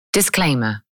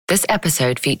Disclaimer: this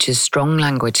episode features strong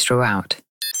language throughout.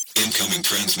 Incoming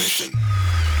transmission.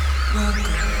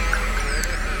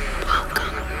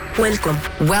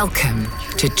 Welcome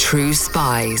to True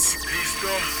Spies.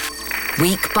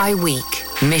 Week by week,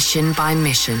 mission by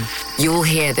mission, you'll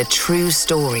hear the true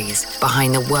stories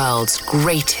behind the world's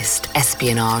greatest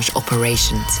espionage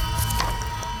operations.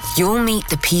 You'll meet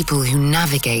the people who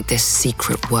navigate this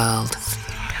secret world.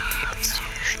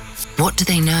 What do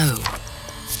they know?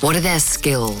 What are their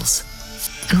skills?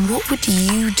 And what would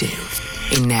you do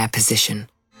in their position?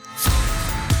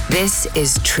 This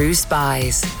is True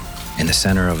Spies. In the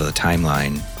center of the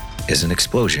timeline is an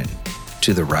explosion.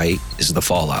 To the right is the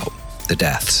fallout, the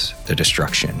deaths, the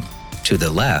destruction. To the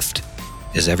left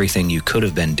is everything you could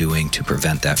have been doing to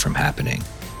prevent that from happening.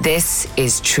 This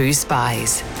is True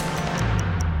Spies.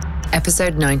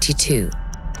 Episode 92,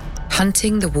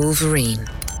 Hunting the Wolverine.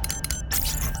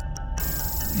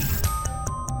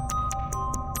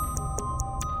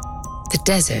 The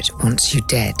desert wants you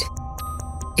dead.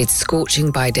 It's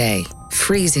scorching by day,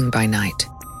 freezing by night,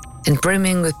 and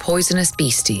brimming with poisonous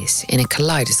beasties in a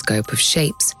kaleidoscope of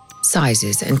shapes,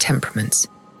 sizes, and temperaments.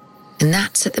 And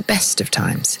that's at the best of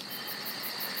times.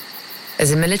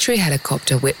 As a military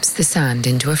helicopter whips the sand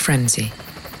into a frenzy,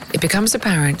 it becomes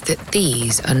apparent that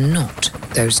these are not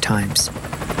those times.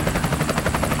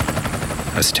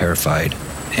 I was terrified,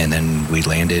 and then we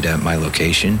landed at my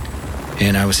location,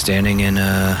 and I was standing in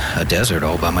a desert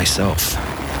all by myself,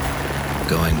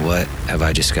 going, what have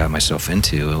I just got myself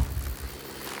into?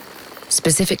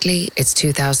 Specifically, it's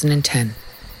 2010.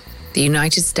 The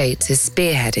United States is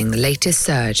spearheading the latest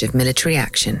surge of military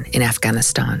action in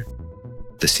Afghanistan.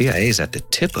 The CIA is at the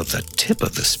tip of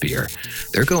the spear.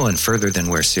 They're going further than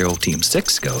where SEAL Team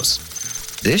 6 goes.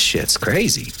 This shit's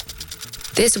crazy.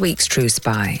 This week's True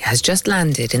Spy has just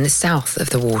landed in the south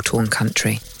of the war-torn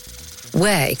country.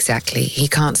 Where exactly, he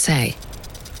can't say.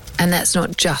 And that's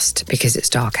not just because it's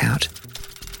dark out.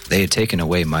 They had taken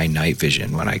away my night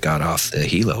vision when I got off the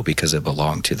helo because it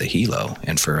belonged to the helo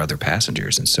and for other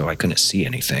passengers, and so I couldn't see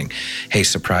anything. Hey,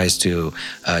 surprise to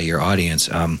your audience,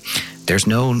 there's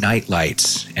no night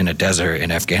lights in a desert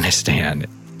in Afghanistan.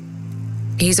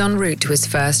 He's en route to his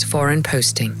first foreign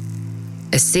posting,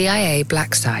 a CIA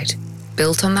black site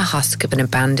built on the husk of an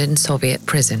abandoned Soviet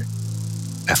prison.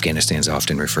 Afghanistan's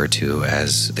often referred to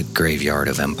as the graveyard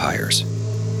of empires.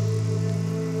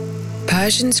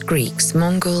 Persians, Greeks,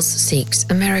 Mongols, Sikhs,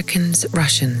 Americans,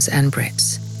 Russians, and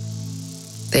Brits.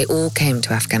 They all came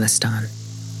to Afghanistan.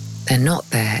 They're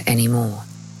not there anymore.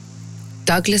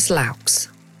 Douglas Laux,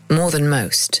 more than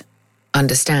most,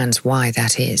 understands why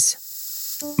that is.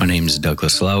 My name's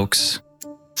Douglas Laux,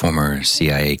 former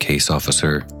CIA case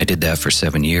officer. I did that for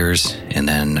 7 years, and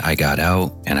then I got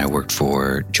out and I worked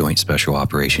for Joint Special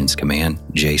Operations Command,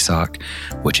 JSOC,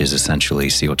 which is essentially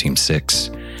SEAL Team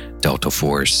 6, Delta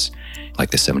Force,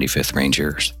 like the 75th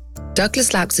Rangers.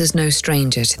 Douglas Laux is no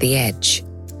stranger to the edge.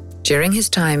 During his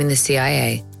time in the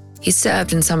CIA, he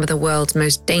served in some of the world's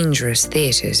most dangerous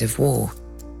theaters of war.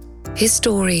 His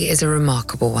story is a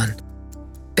remarkable one,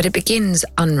 but it begins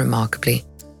unremarkably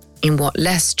in what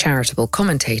less charitable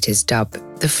commentators dub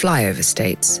the flyover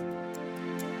states.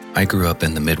 I grew up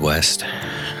in the Midwest,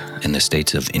 in the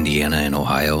states of Indiana and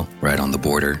Ohio, right on the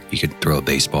border. You could throw a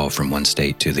baseball from one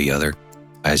state to the other.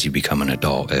 As you become an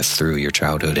adult, if through your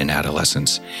childhood and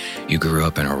adolescence, you grew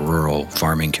up in a rural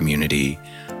farming community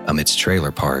amidst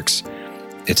trailer parks,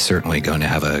 it's certainly going to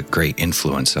have a great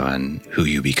influence on who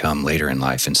you become later in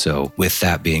life. And so with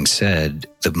that being said,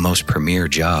 the most premier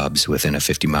jobs within a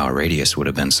 50-mile radius would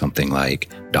have been something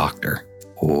like doctor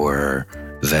or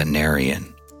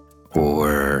veterinarian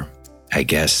or, I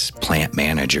guess, plant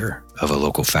manager of a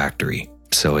local factory.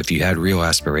 So if you had real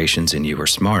aspirations and you were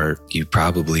smart, you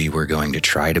probably were going to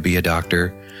try to be a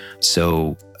doctor.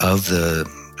 So of the,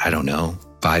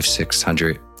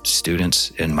 500-600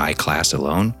 students in my class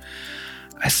alone,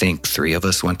 I think 3 of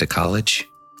us went to college.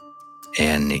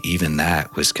 And even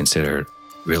that was considered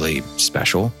really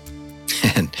special.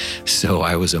 And so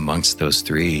I was amongst those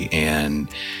 3, and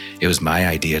it was my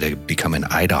idea to become an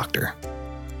eye doctor.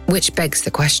 Which begs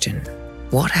the question,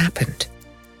 what happened?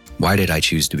 Why did I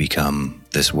choose to become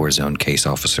this war zone case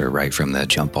officer right from the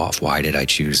jump off? Why did I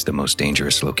choose the most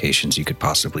dangerous locations you could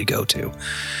possibly go to?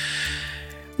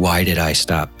 Why did I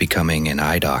stop becoming an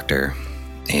eye doctor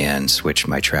and switch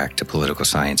my track to political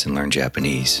science and learn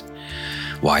Japanese?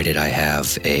 Why did I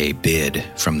have a bid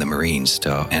from the Marines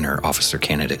to enter officer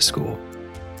candidate school?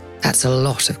 That's a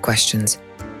lot of questions.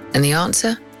 And the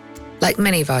answer? Like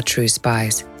many of our true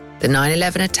spies, the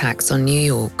 9/11 attacks on New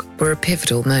York were a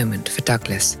pivotal moment for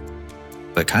Douglas.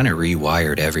 But kind of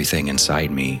rewired everything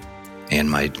inside me and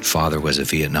my father was a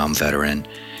Vietnam veteran.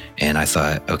 And I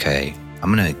thought, okay,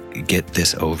 I'm going to get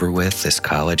this over with, this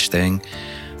college thing,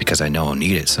 because I know I'll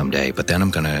need it someday. But then I'm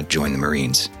going to join the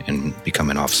Marines and become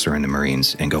an officer in the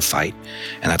Marines and go fight.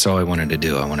 And that's all I wanted to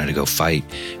do. I wanted to go fight.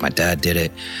 My dad did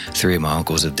it. 3 of my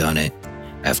uncles have done it.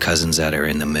 I have cousins that are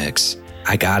in the mix.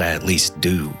 I got to at least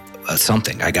do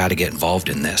something. I got to get involved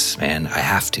in this, man. I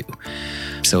have to.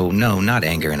 So no, not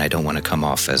anger, and I don't want to come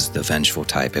off as the vengeful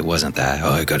type. It wasn't that,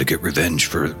 I got to get revenge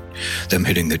for them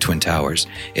hitting the Twin Towers.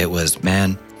 It was,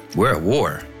 man, we're at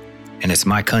war, and it's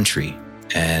my country.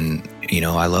 And,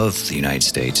 I love the United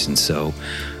States, and so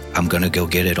I'm going to go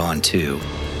get it on too.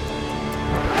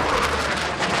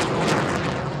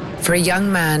 For a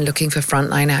young man looking for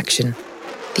frontline action,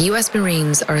 the US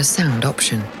Marines are a sound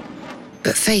option.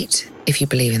 But fate, if you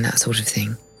believe in that sort of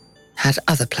thing, had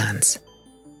other plans.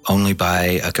 Only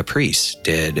by a caprice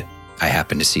did I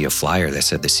happen to see a flyer that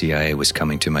said the CIA was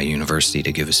coming to my university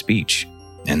to give a speech.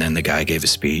 And then the guy gave a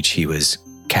speech. He was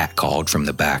catcalled from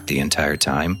the back the entire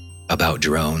time about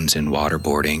drones and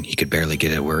waterboarding. He could barely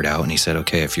get a word out. And he said,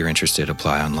 okay, if you're interested,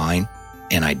 apply online.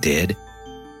 And I did.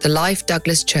 The life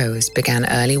Douglas chose began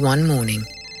early one morning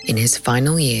in his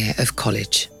final year of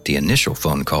college. The initial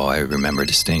phone call I remember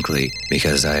distinctly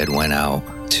because I had went out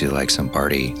to some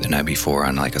party the night before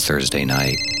on a Thursday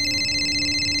night.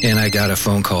 And I got a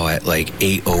phone call at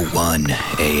 8:01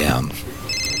 a.m.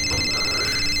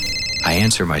 I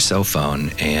answer my cell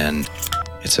phone and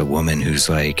it's a woman who's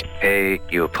like, hey,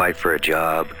 you applied for a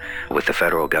job with the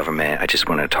federal government. I just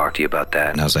want to talk to you about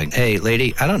that. And I was like, hey,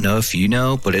 lady, I don't know if you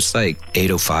know, but it's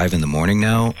 8:05 in the morning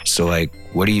now. So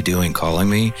what are you doing calling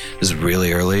me? This is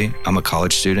really early. I'm a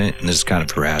college student and this is kind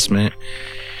of harassment.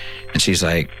 And she's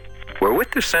like, we're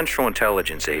with the Central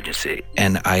Intelligence Agency.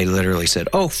 And I literally said,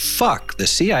 oh, fuck, the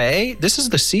CIA? This is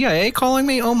the CIA calling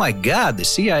me? Oh my God, the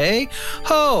CIA?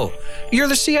 Oh, you're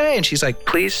the CIA. And she's like,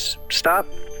 please stop.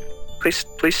 Please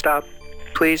stop.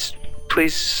 Please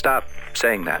stop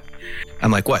saying that.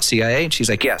 I'm like, what, CIA? And she's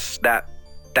like, yes, that,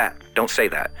 don't say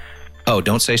that. Oh,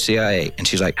 don't say CIA. And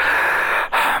she's like,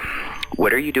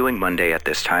 what are you doing Monday at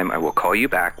this time? I will call you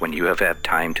back when you have had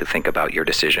time to think about your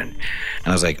decision. And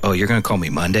I was like, oh, you're going to call me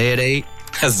Monday at 8?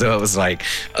 So it was like,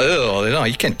 oh, no,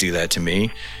 you can't do that to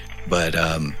me. But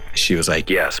she was like,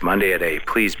 yes, Monday at 8,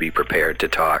 please be prepared to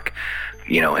talk,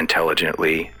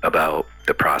 intelligently about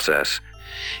the process.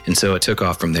 And so it took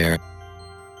off from there.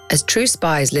 As True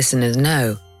Spies listeners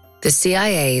know, the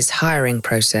CIA's hiring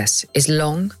process is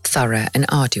long, thorough, and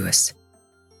arduous.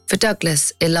 For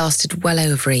Douglas, it lasted well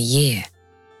over a year.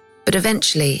 But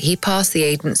eventually, he passed the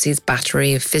agency's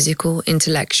battery of physical,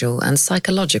 intellectual, and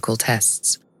psychological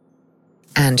tests.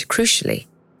 And crucially,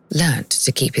 learned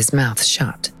to keep his mouth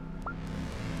shut.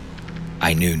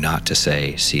 I knew not to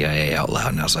say CIA out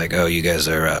loud, and I was like, oh, you guys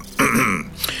are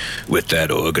with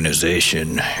that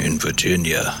organization in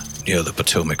Virginia near the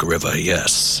Potomac River.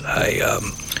 Yes,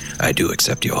 I do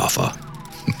accept your offer.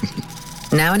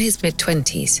 Now in his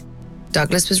mid-20s,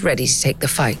 Douglas was ready to take the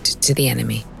fight to the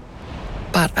enemy.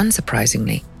 But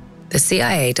unsurprisingly, the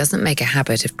CIA doesn't make a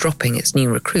habit of dropping its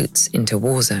new recruits into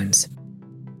war zones.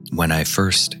 When I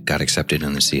first got accepted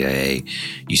in the CIA,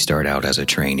 you start out as a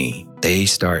trainee. They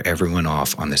start everyone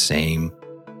off on the same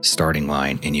starting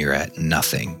line and you're at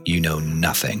nothing. You know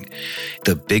nothing.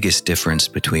 The biggest difference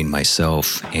between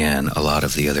myself and a lot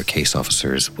of the other case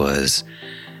officers was,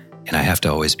 and I have to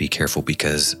always be careful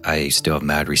because I still have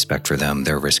mad respect for them.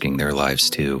 They're risking their lives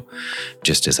too,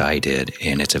 just as I did.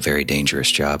 And it's a very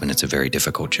dangerous job and it's a very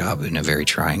difficult job and a very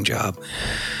trying job.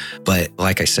 But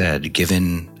like I said,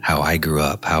 given how I grew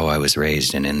up, how I was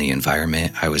raised and in the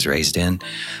environment I was raised in,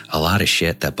 a lot of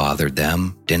shit that bothered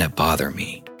them didn't bother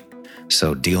me.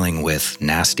 So dealing with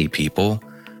nasty people,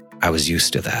 I was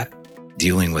used to that.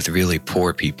 Dealing with really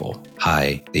poor people,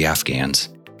 the Afghans,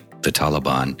 the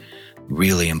Taliban,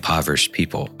 really impoverished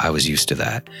people, I was used to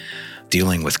that.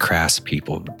 Dealing with crass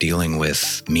people, dealing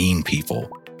with mean people.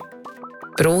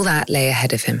 But all that lay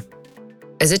ahead of him.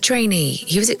 As a trainee,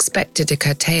 he was expected to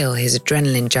curtail his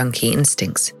adrenaline junkie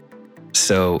instincts.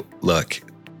 So, look,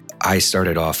 I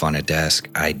started off on a desk.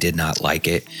 I did not like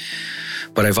it.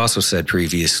 But I've also said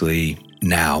previously,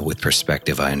 now with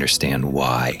perspective, I understand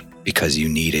why. Because you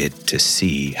needed to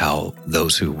see how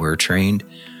those who were trained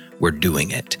were doing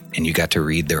it. And you got to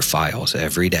read their files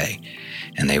every day.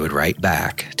 And they would write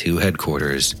back to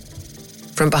headquarters.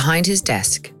 From behind his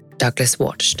desk, Douglas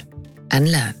watched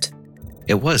and learned.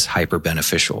 It was hyper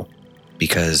beneficial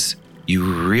because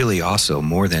you really also,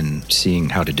 more than seeing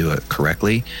how to do it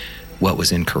correctly, what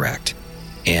was incorrect.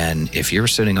 And if you're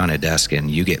sitting on a desk and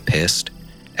you get pissed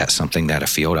at something that a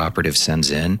field operative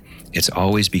sends in, it's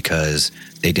always because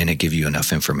they didn't give you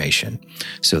enough information.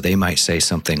 So they might say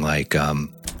something like,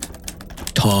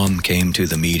 Tom came to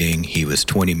the meeting. He was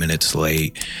 20 minutes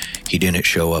late. He didn't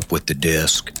show up with the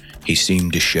disc. He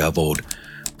seemed disheveled.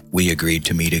 We agreed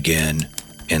to meet again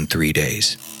in 3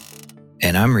 days.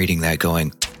 And I'm reading that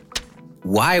going,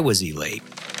 why was he late?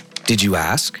 Did you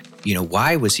ask?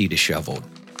 Why was he disheveled?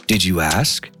 Did you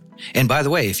ask? And by the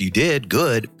way, if you did,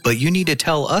 good, but you need to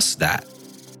tell us that.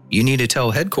 You need to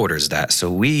tell headquarters that,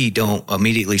 so we don't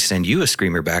immediately send you a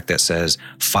screamer back that says,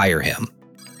 fire him.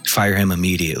 Fire him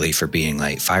immediately for being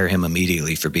late. Fire him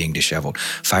immediately for being disheveled.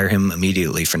 Fire him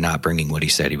immediately for not bringing what he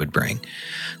said he would bring.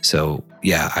 So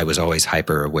yeah, I was always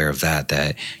hyper aware of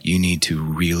that you need to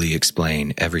really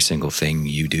explain every single thing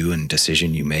you do and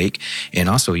decision you make, and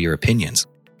also your opinions.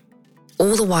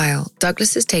 All the while,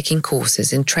 Douglas is taking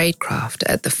courses in tradecraft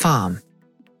at the farm,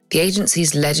 the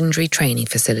agency's legendary training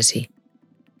facility.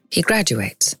 He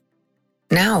graduates.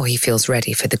 Now he feels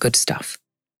ready for the good stuff,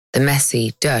 the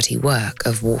messy, dirty work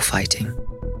of warfighting.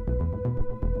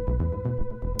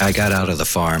 I got out of the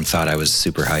farm, thought I was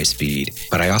super high speed,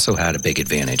 but I also had a big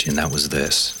advantage, and that was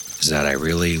this, is that I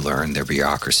really learned their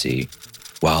bureaucracy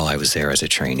while I was there as a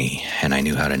trainee, and I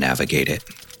knew how to navigate it.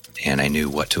 And I knew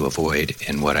what to avoid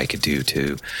and what I could do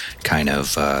to kind of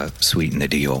sweeten the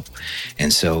deal.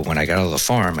 And so when I got out of the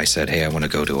farm, I said, hey, I want to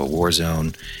go to a war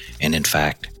zone. And in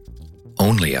fact,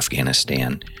 only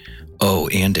Afghanistan. Oh,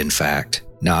 and in fact,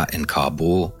 not in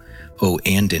Kabul. Oh,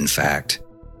 and in fact,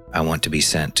 I want to be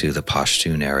sent to the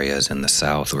Pashtun areas in the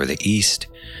south or the east,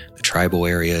 the tribal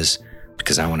areas,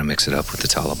 because I want to mix it up with the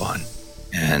Taliban.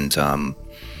 And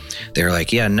they're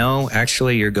like, yeah, no,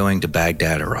 actually, you're going to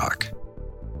Baghdad, Iraq.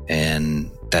 And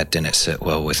that didn't sit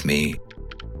well with me.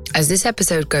 As this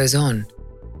episode goes on,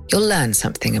 you'll learn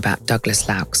something about Douglas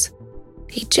Laux.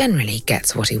 He generally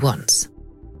gets what he wants.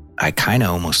 I kind of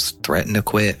almost threatened to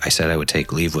quit. I said I would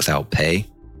take leave without pay,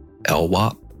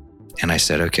 LWOP. And I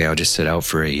said, okay, I'll just sit out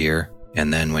for a year.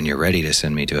 And then when you're ready to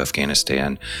send me to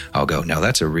Afghanistan, I'll go. Now,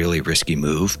 that's a really risky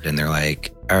move. And they're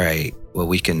like, all right, well,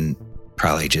 we can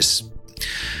probably just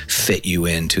fit you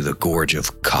into the gorge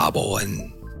of Kabul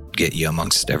and get you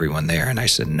amongst everyone there. And I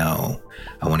said, no,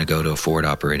 I want to go to a forward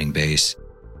operating base.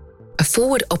 A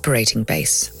forward operating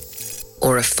base,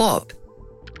 or a FOB,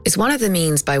 is one of the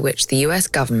means by which the US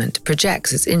government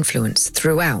projects its influence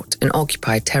throughout an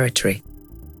occupied territory.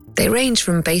 They range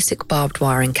from basic barbed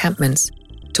wire encampments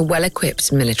to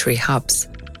well-equipped military hubs.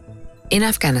 In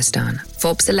Afghanistan,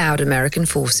 FOBs allowed American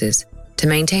forces to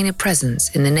maintain a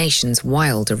presence in the nation's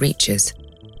wilder reaches.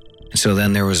 So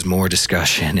then there was more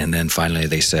discussion, and then finally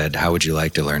they said, how would you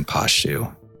like to learn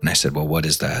Pashto? And I said, well, what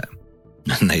is that?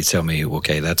 And they tell me,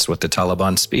 okay, that's what the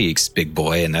Taliban speaks, big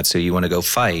boy, and that's who you want to go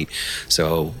fight.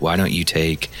 So why don't you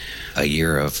take a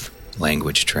year of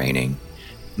language training,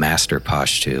 master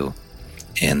Pashto,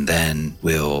 and then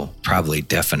we'll probably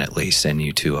definitely send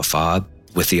you to a FOB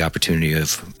with the opportunity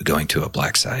of going to a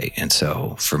black site. And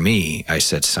so for me, I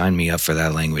said, sign me up for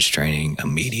that language training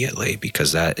immediately,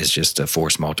 because that is just a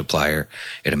force multiplier.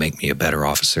 It'll make me a better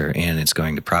officer, and it's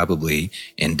going to probably,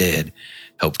 and did,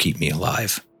 help keep me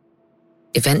alive.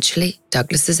 Eventually,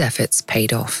 Douglas's efforts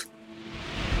paid off.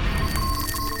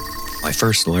 I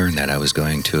first learned that I was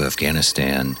going to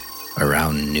Afghanistan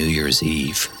around New Year's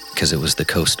Eve, because it was the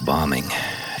coast bombing.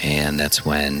 And that's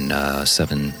when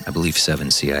seven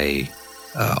CIA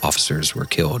officers were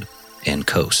killed in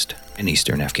Khost in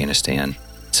eastern Afghanistan.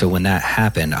 So when that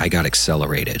happened, I got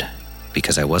accelerated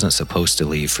because I wasn't supposed to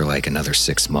leave for like another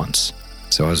 6 months.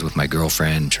 So I was with my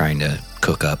girlfriend trying to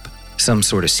cook up some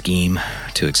sort of scheme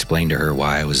to explain to her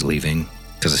why I was leaving,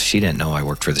 because she didn't know I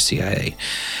worked for the CIA.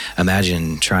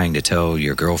 Imagine trying to tell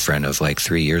your girlfriend of like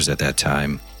 3 years at that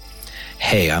time,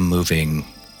 hey, I'm moving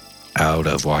out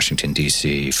of Washington,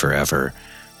 D.C. forever.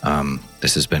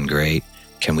 This has been great.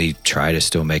 Can we try to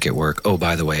still make it work? Oh,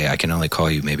 by the way, I can only call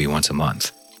you maybe once a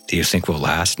month. Do you think we'll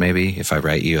last maybe if I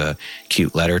write you a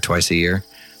cute letter twice a year?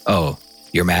 Oh,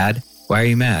 you're mad? Why are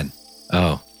you mad?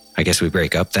 Oh, I guess we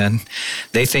break up then?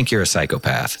 They think you're a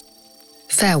psychopath.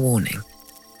 Fair warning.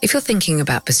 If you're thinking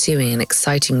about pursuing an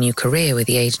exciting new career with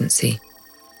the agency,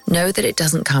 know that it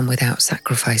doesn't come without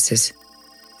sacrifices.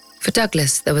 For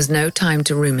Douglas, there was no time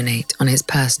to ruminate on his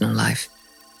personal life.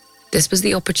 This was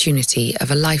the opportunity of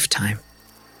a lifetime.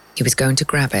 He was going to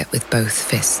grab it with both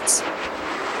fists.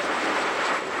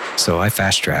 So I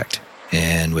fast-tracked,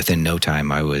 and within no time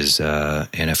I was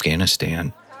in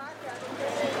Afghanistan.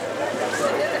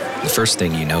 The first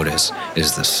thing you notice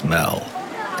is the smell.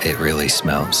 It really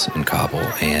smells in Kabul,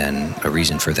 and a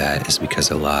reason for that is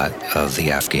because a lot of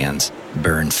the Afghans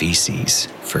burn feces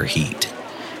for heat.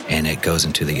 and it goes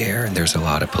into the air, and there's a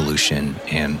lot of pollution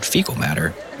and fecal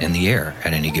matter in the air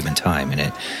at any given time,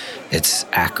 and it's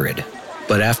acrid.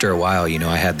 But after a while,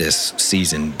 I had this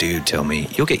seasoned dude tell me,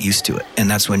 you'll get used to it, and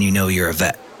that's when you know you're a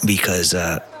vet, because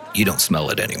you don't smell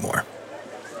it anymore.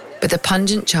 But the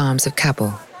pungent charms of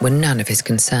Kabul were none of his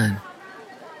concern.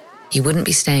 He wouldn't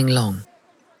be staying long.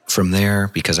 From there,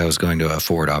 because I was going to a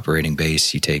forward operating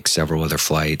base, you take several other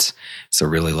flights. It's a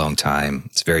really long time.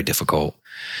 It's very difficult.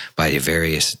 By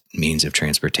various means of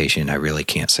transportation, I really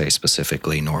can't say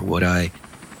specifically, nor would I.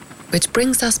 Which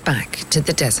brings us back to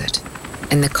the desert,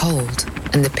 and the cold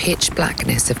and the pitch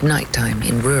blackness of nighttime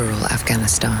in rural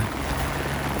Afghanistan.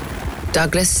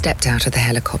 Douglas stepped out of the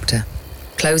helicopter,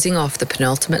 closing off the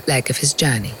penultimate leg of his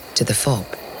journey to the fob.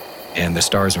 And the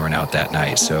stars weren't out that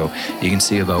night, so you can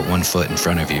see about 1 foot in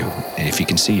front of you. And if you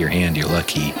can see your hand, you're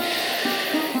lucky.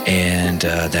 And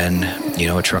then,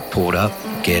 a truck pulled up,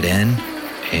 get in,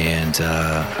 and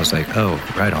I was like, oh,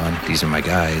 right on, these are my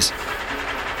guys.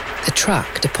 The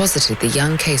truck deposited the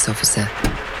young case officer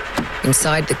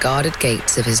inside the guarded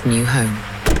gates of his new home.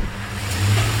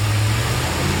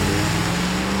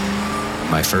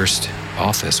 My first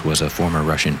office was a former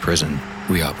Russian prison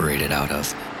we operated out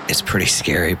of. It's pretty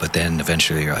scary, but then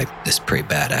eventually you're like, this is pretty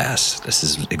badass. This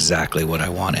is exactly what I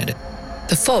wanted.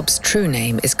 The FOB's true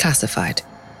name is classified.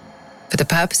 For the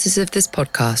purposes of this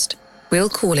podcast, we'll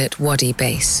call it Wadi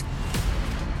Base.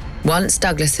 Once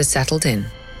Douglas has settled in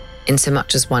so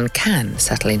much as one can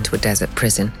settle into a desert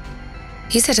prison,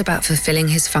 he set about fulfilling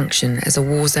his function as a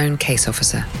war zone case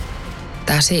officer.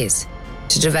 That is,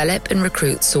 to develop and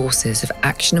recruit sources of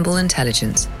actionable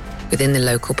intelligence within the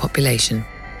local population.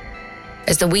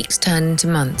 As the weeks turned into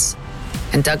months,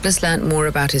 and Douglas learnt more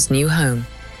about his new home,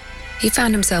 he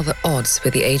found himself at odds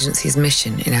with the agency's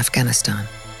mission in Afghanistan.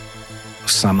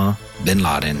 Osama bin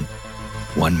Laden,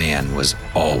 one man, was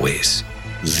always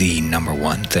the number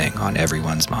one thing on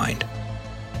everyone's mind.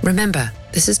 Remember,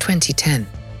 this is 2010,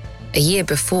 a year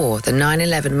before the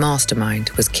 9/11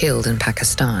 mastermind was killed in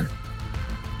Pakistan.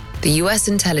 The US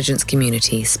intelligence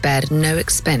community spared no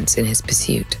expense in his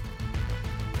pursuit.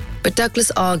 But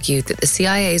Douglas argued that the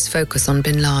CIA's focus on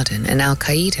bin Laden and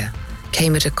al-Qaeda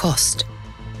came at a cost,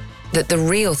 that the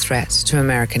real threat to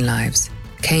American lives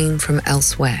came from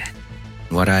elsewhere.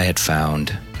 What I had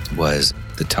found was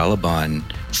the Taliban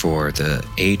for the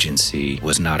agency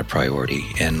was not a priority.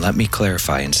 And let me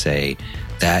clarify and say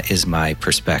that is my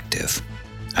perspective.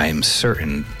 I am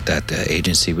certain that the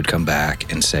agency would come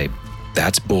back and say,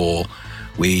 that's bull.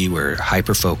 We were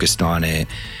hyper-focused on it.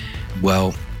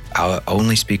 Well, I'll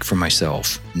only speak for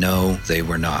myself. No, they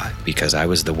were not, because I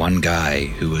was the one guy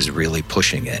who was really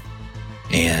pushing it.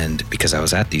 And because I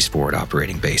was at these forward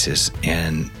operating bases,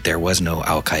 and there was no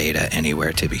Al-Qaeda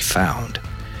anywhere to be found.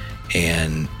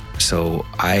 And so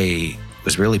I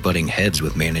was really butting heads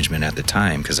with management at the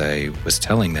time, because I was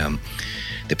telling them,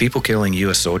 the people killing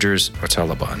US soldiers are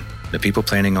Taliban. The people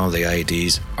planning all the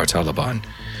IEDs are Taliban.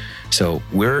 So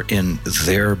we're in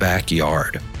their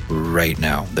backyard right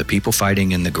now. The people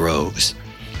fighting in the groves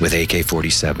with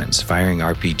AK-47s, firing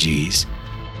RPGs,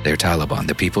 they're Taliban.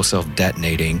 The people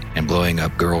self-detonating and blowing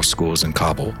up girls' schools in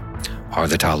Kabul are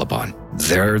the Taliban.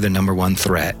 They're the number one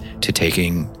threat to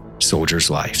taking soldiers'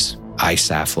 lives,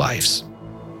 ISAF lives.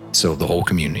 So the whole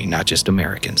community, not just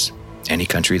Americans. Any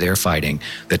country they're fighting,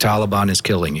 the Taliban is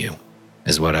killing you,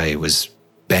 is what I was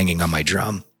banging on my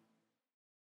drum.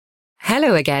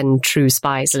 Hello again, True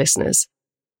Spies listeners.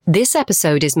 This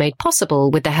episode is made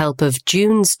possible with the help of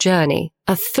June's Journey,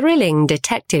 a thrilling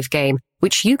detective game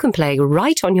which you can play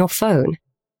right on your phone.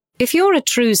 If you're a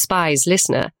True Spies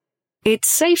listener, it's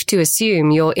safe to assume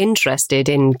you're interested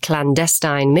in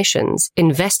clandestine missions,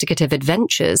 investigative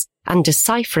adventures, and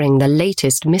deciphering the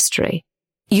latest mystery.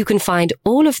 You can find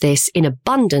all of this in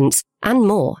abundance and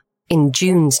more in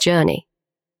June's Journey.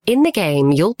 In the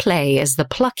game, you'll play as the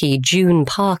plucky June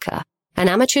Parker, an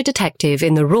amateur detective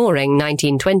in the roaring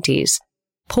 1920s.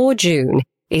 Poor June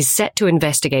is set to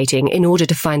investigating in order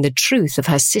to find the truth of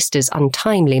her sister's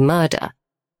untimely murder.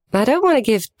 I don't want to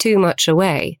give too much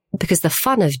away, because the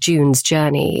fun of June's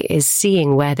journey is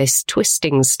seeing where this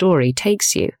twisting story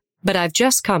takes you. But I've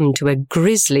just come to a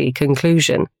grisly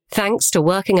conclusion, thanks to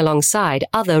working alongside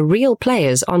other real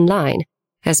players online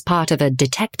as part of a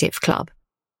detective club.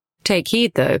 Take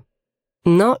heed, though.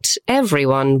 Not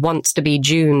everyone wants to be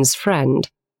June's friend.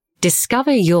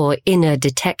 Discover your inner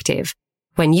detective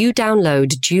when you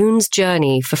download June's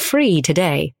Journey for free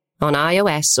today on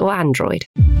iOS or Android.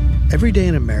 Every day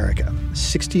in America,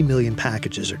 60 million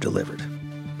packages are delivered,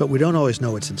 but we don't always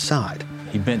know what's inside.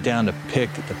 He bent down to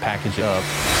pick the package up.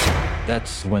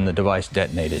 That's when the device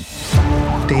detonated.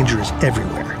 Danger is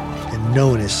everywhere, and and no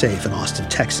one is safe in Austin,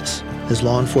 Texas, as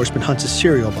law enforcement hunts a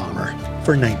serial bomber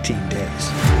for 19 days.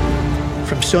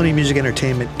 From Sony Music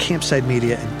Entertainment, Campside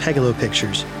Media, and Pegalo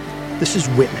Pictures, this is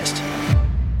Witnessed,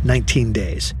 19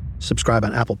 Days. Subscribe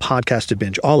on Apple Podcasts to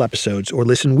binge all episodes or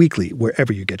listen weekly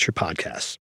wherever you get your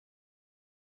podcasts.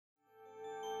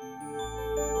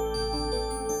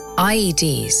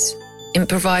 IEDs,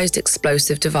 improvised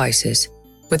explosive devices,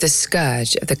 were the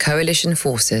scourge of the coalition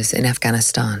forces in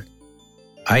Afghanistan.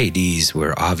 IEDs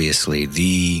were obviously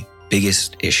the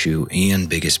biggest issue and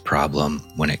biggest problem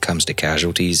when it comes to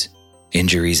casualties,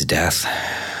 injuries, death,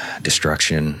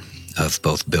 destruction of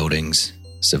both buildings,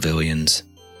 civilians.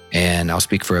 And I'll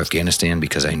speak for Afghanistan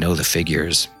because I know the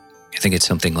figures. I think it's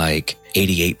something like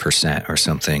 88% or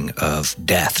something of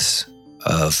deaths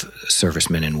of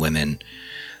servicemen and women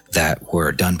that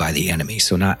were done by the enemy.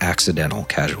 So not accidental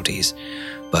casualties,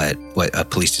 but what a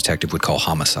police detective would call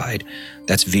homicide.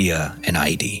 That's via an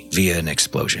IED, via an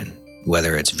explosion.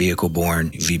 Whether it's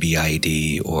vehicle-borne,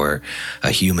 VBIED, or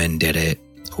a human did it,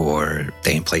 or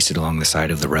they placed it along the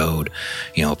side of the road,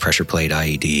 pressure plate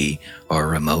IED or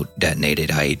remote detonated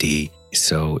IED.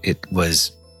 So it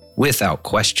was, without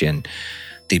question,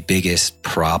 the biggest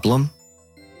problem,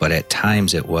 but at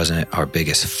times it wasn't our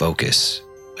biggest focus,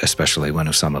 especially when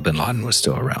Osama bin Laden was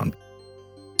still around.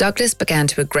 Douglas began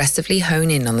to aggressively hone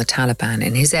in on the Taliban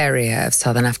in his area of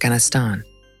southern Afghanistan.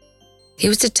 He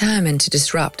was determined to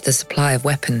disrupt the supply of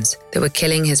weapons that were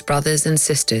killing his brothers and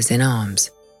sisters in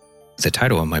arms. The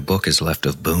title of my book is Left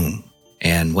of Boom.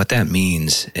 And what that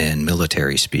means in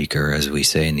military speak, or as we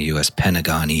say in the US,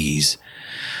 Pentagonese,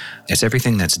 it's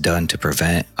everything that's done to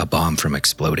prevent a bomb from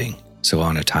exploding. So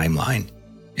on a timeline,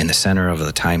 in the center of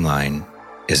the timeline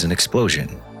is an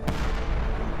explosion.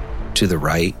 To the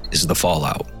right is the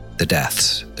fallout, the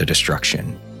deaths, the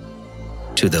destruction.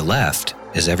 To the left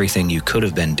is everything you could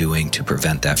have been doing to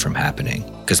prevent that from happening.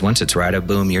 Because once it's right of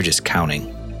boom, you're just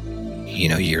counting.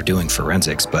 You're doing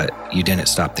forensics, but you didn't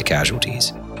stop the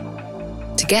casualties.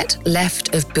 To get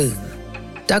left of boom,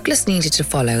 Douglas needed to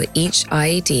follow each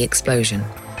IED explosion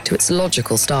to its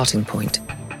logical starting point,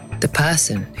 the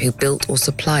person who built or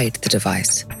supplied the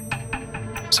device.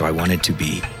 So I wanted to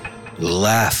be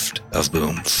left of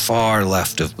boom, far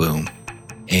left of boom.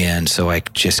 And so I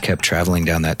just kept traveling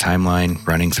down that timeline,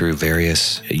 running through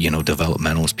various,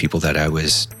 developmentals, people that I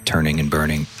was turning and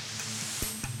burning.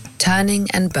 Turning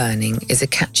and burning is a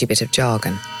catchy bit of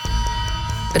jargon,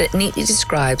 but it neatly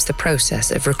describes the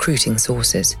process of recruiting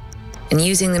sources and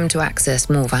using them to access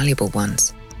more valuable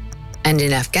ones. And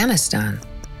in Afghanistan,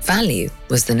 value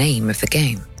was the name of the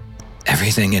game.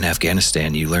 Everything in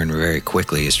Afghanistan you learn very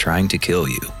quickly is trying to kill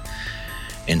you.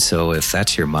 And so if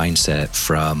that's your mindset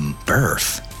from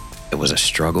birth, it was a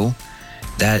struggle,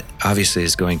 that obviously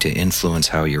is going to influence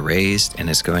how you're raised, and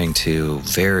it's going to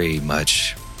very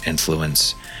much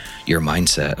influence your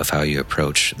mindset of how you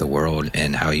approach the world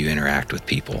and how you interact with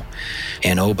people.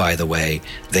 And oh, by the way,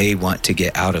 they want to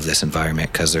get out of this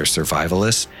environment because they're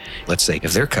survivalists. Let's say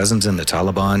if they're cousins in the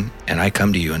Taliban and I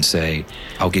come to you and say,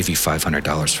 I'll give you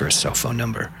 $500 for his cell phone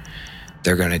number,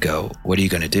 they're going to go, what are you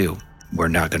going to do? We're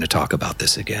not going to talk about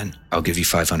this again. I'll give you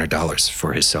 $500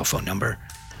 for his cell phone number.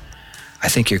 I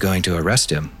think you're going to arrest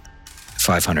him.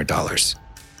 $500.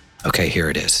 Okay, here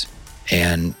it is.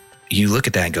 And you look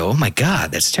at that and go, oh my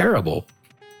God, that's terrible.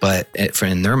 But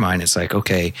in their mind, it's like,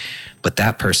 okay, but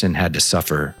that person had to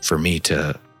suffer for me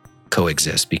to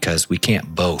coexist because we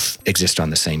can't both exist on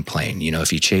the same plane.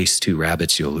 If you chase two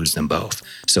rabbits, you'll lose them both.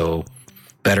 So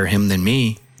better him than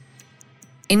me.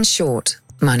 In short,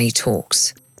 money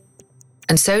talks.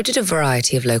 And so did a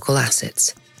variety of local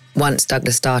assets, once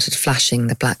Douglas started flashing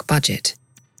the black budget.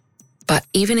 But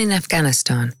even in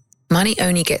Afghanistan, money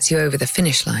only gets you over the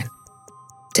finish line.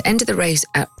 To enter the race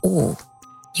at all,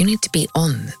 you need to be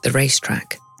on the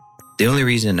racetrack. The only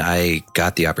reason I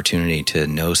got the opportunity to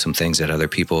know some things that other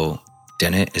people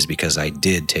didn't is because I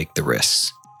did take the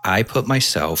risks. I put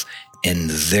myself in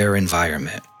their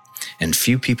environment, and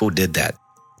few people did that.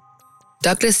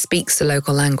 Douglas speaks the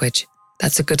local language.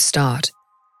 That's a good start.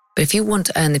 But if you want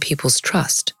to earn the people's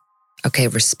trust,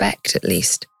 respect at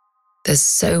least, there's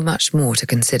so much more to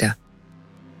consider.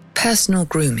 Personal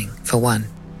grooming, for one.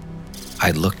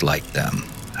 I looked like them.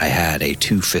 I had a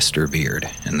 2-fister beard,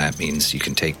 and that means you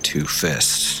can take 2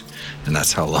 fists, and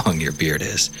that's how long your beard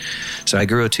is. So I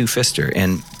grew a 2-fister,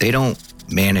 and they don't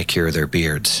manicure their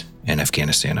beards in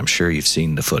Afghanistan. I'm sure you've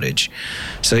seen the footage.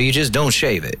 So you just don't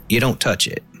shave it. You don't touch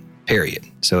it, period.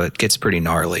 So it gets pretty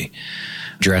gnarly.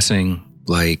 Dressing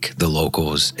like the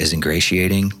locals is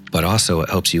ingratiating, but also it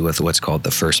helps you with what's called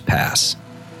the first pass.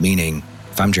 Meaning,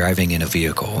 if I'm driving in a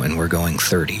vehicle and we're going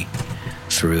 30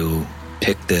 through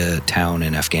pick the town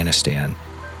in Afghanistan,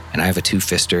 and I have a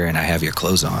two-fister and I have your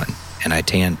clothes on, and I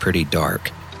tan pretty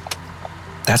dark.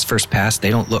 That's first pass. They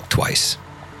don't look twice.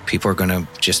 People are going to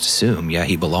just assume, yeah,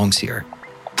 he belongs here.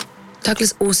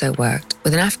 Douglas also worked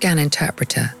with an Afghan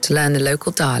interpreter to learn the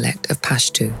local dialect of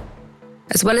Pashto,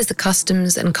 as well as the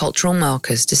customs and cultural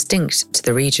markers distinct to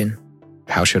the region.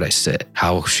 How should I sit?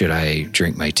 How should I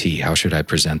drink my tea? How should I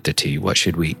present the tea? What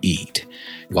should we eat?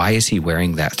 Why is he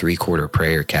wearing that 3/4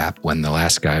 prayer cap when the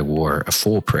last guy wore a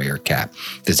full prayer cap?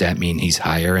 Does that mean he's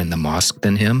higher in the mosque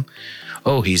than him?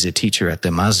 Oh, he's a teacher at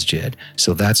the masjid,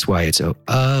 so that's why it's,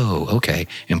 okay,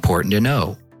 important to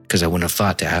know. Because I wouldn't have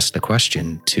thought to ask the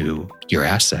question to your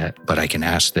asset, but I can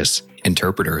ask this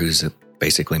interpreter who's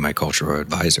basically my cultural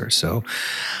advisor. So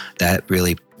that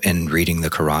really, and reading the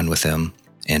Quran with him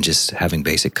and just having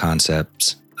basic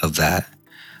concepts of that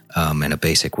and a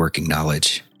basic working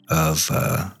knowledge of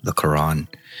the Quran.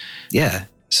 Yeah,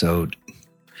 so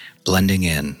blending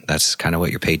in, that's kind of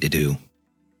what you're paid to do.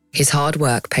 His hard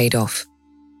work paid off.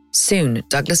 Soon,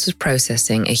 Douglas was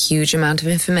processing a huge amount of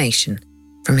information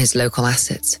from his local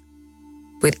assets.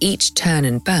 With each turn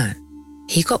and burn,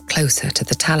 he got closer to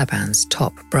the Taliban's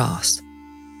top brass.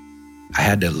 I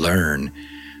had to learn,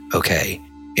 okay,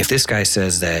 if this guy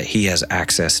says that he has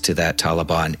access to that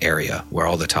Taliban area where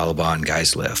all the Taliban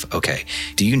guys live, okay,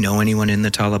 do you know anyone in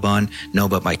the Taliban? No,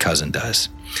 but my cousin does.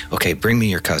 Okay, bring me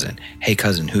your cousin. Hey,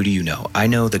 cousin, who do you know? I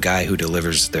know the guy who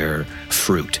delivers their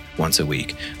fruit once a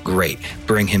week. Great,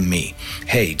 bring him me.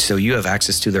 Hey, so you have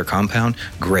access to their compound?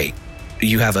 Great.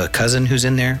 You have a cousin who's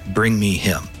in there? Bring me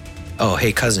him. Oh,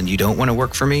 hey, cousin, you don't want to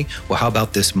work for me? Well, how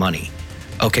about this money?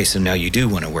 Okay, so now you do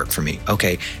want to work for me.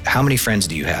 Okay, how many friends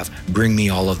do you have? Bring me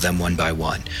all of them one by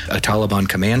one. A Taliban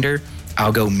commander?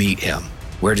 I'll go meet him.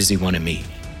 Where does he want to meet?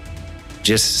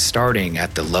 Just starting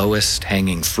at the lowest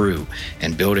hanging fruit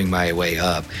and building my way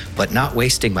up, but not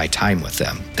wasting my time with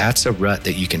them. That's a rut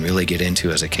that you can really get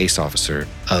into as a case officer,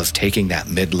 of taking that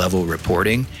mid-level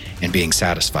reporting and being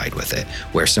satisfied with it,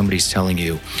 where somebody's telling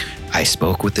you, I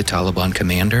spoke with the Taliban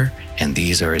commander and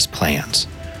these are his plans.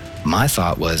 My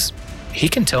thought was, he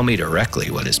can tell me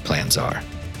directly what his plans are.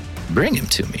 Bring him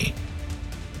to me.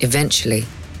 Eventually,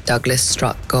 Douglas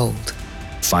struck gold.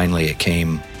 Finally, it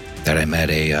came that I met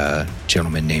a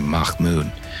gentleman named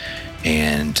Mahmoud,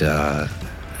 and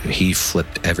he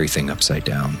flipped everything upside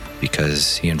down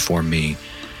because he informed me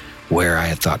where I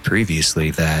had thought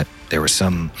previously that there was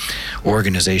some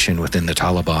organization within the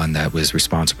Taliban that was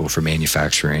responsible for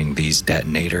manufacturing these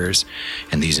detonators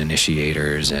and these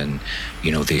initiators and,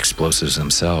 the explosives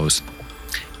themselves.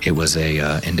 It was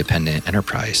a independent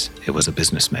enterprise. It was a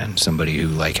businessman, somebody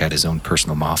who had his own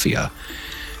personal mafia.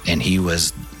 And he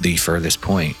was the furthest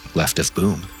point left of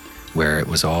Boom, where it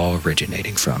was all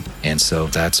originating from. And so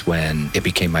that's when it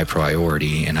became my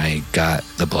priority, and I got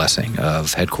the blessing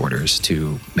of headquarters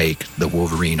to make the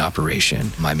Wolverine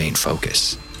operation my main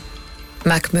focus.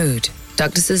 Mahmoud,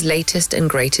 Douglas's latest and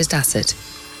greatest asset,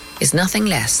 is nothing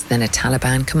less than a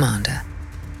Taliban commander.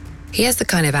 He has the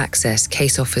kind of access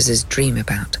case officers dream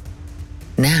about.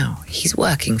 Now he's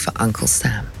working for Uncle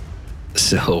Sam.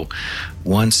 So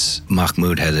once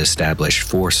Mahmoud has established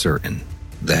for certain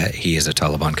that he is a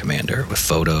Taliban commander with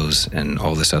photos and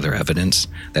all this other evidence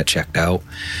that checked out,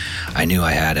 I knew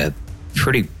I had a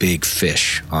pretty big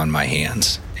fish on my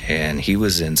hands. And he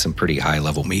was in some pretty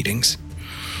high-level meetings.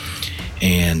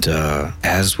 And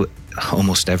as with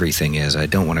almost everything is, I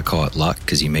don't want to call it luck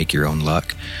because you make your own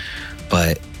luck,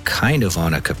 but kind of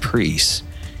on a caprice,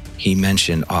 he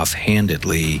mentioned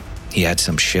offhandedly he had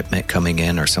some shipment coming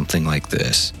in or something like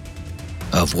this.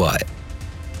 Of what?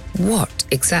 What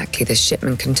exactly the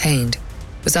shipment contained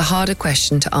was a harder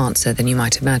question to answer than you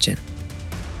might imagine.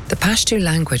 The Pashto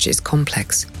language is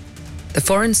complex. The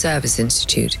Foreign Service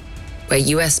Institute, where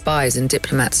US spies and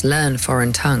diplomats learn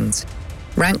foreign tongues,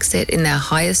 ranks it in their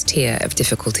highest tier of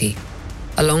difficulty,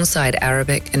 alongside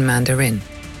Arabic and Mandarin.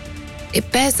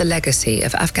 It bears the legacy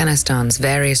of Afghanistan's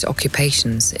various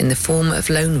occupations in the form of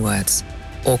loanwords,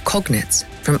 or cognates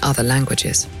from other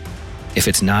languages. If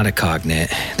it's not a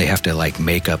cognate, they have to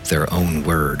make up their own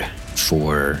word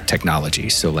for technology.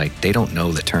 So they don't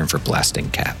know the term for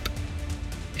blasting cap,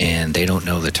 and they don't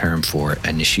know the term for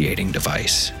initiating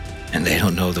device, and they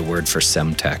don't know the word for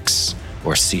Semtex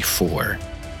or C4.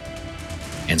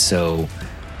 And so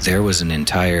there was an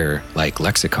entire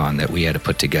lexicon that we had to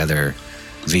put together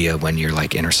via when you're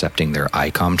intercepting their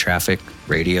ICOM traffic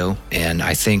radio. And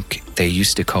I think they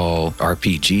used to call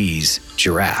RPGs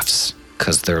giraffes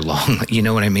because they're long, you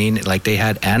know what I mean? They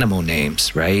had animal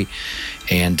names, right?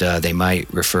 And they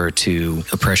might refer to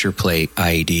a pressure plate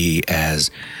IED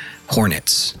as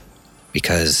hornets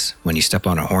because when you step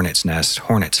on a hornet's nest,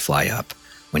 hornets fly up.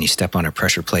 When you step on a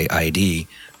pressure plate ID,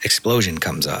 explosion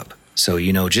comes up. So,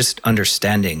 just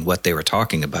understanding what they were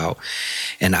talking about.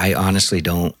 And I honestly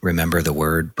don't remember the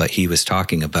word, but he was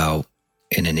talking about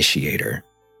an initiator.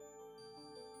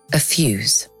 A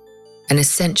fuse, an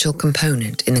essential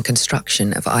component in the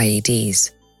construction of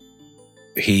IEDs.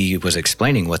 He was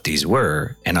explaining what these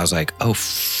were, and I was like, oh,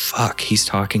 fuck, he's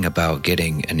talking about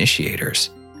getting initiators.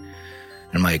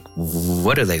 And I'm like,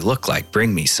 what do they look like?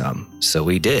 Bring me some. So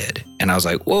we did. And I was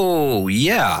like, whoa,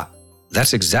 yeah,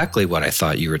 that's exactly what I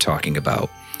thought you were talking about.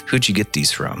 Who'd you get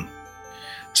these from?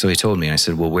 So he told me, and I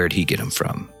said, well, where'd he get them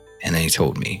from? And then he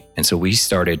told me. And so we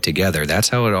started together. That's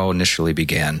how it all initially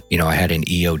began. I had an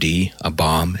EOD, a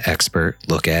bomb expert,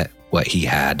 look at what he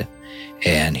had.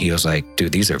 And he was like,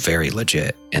 dude, these are very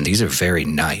legit. And these are very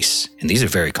nice. And these are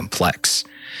very complex.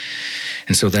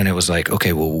 And so then it was like,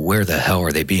 okay, well, where the hell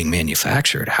are they being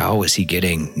manufactured? How is he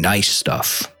getting nice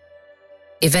stuff?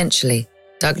 Eventually,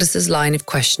 Douglas's line of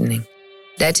questioning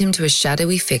led him to a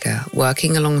shadowy figure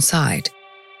working alongside,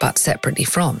 but separately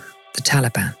from, the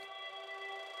Taliban.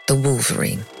 The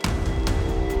Wolverine.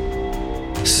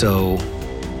 So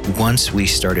once we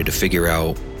started to figure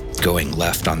out going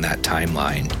left on that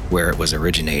timeline where it was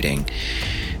originating,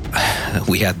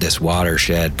 we had this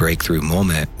watershed breakthrough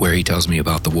moment where he tells me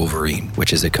about the Wolverine,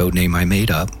 which is a code name I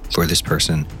made up for this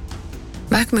person.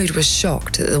 Mahmoud was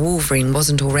shocked that the Wolverine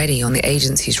wasn't already on the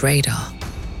agency's radar.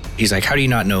 He's like, how do you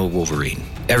not know Wolverine?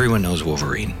 Everyone knows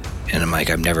Wolverine. And I'm like,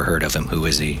 I've never heard of him. Who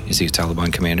is he? Is he a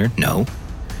Taliban commander? No.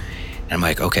 And I'm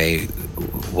like, okay,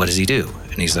 what does he do?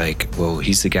 And he's like, well,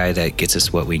 he's the guy that gets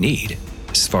us what we need.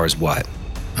 As far as what?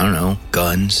 I don't know,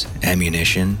 guns,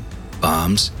 ammunition,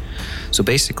 bombs. So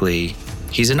basically,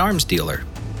 he's an arms dealer.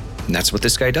 And that's what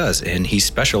this guy does. And he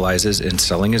specializes in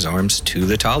selling his arms to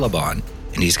the Taliban.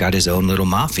 And he's got his own little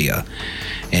mafia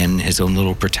and his own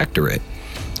little protectorate.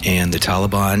 And the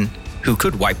Taliban, who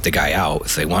could wipe the guy out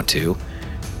if they want to,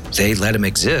 they let him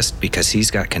exist because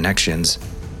he's got connections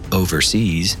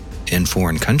overseas in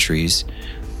foreign countries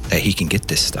that he can get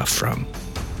this stuff from.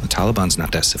 The Taliban's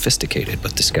not that sophisticated,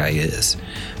 but this guy is.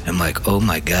 I'm like, oh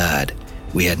my God,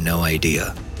 we had no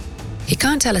idea. He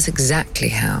can't tell us exactly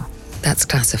how. That's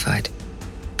classified.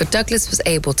 But Douglas was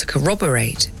able to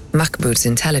corroborate Mahmoud's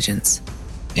intelligence.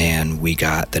 And we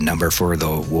got the number for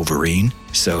the Wolverine.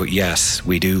 So yes,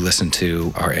 we do listen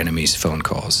to our enemies' phone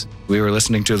calls. We were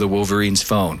listening to the Wolverine's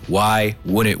phone. Why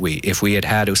wouldn't we? If we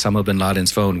had Osama bin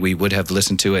Laden's phone, we would have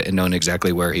listened to it and known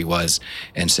exactly where he was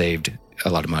and saved a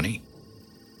lot of money.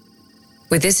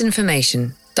 With this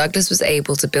information, Douglas was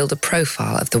able to build a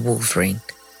profile of the Wolverine,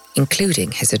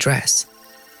 including his address.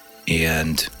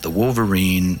 And the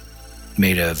Wolverine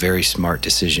made a very smart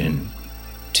decision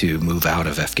to move out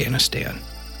of Afghanistan.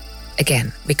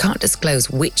 Again, we can't disclose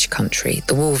which country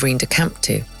the Wolverine decamped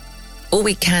to. All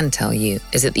we can tell you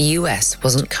is that the US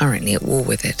wasn't currently at war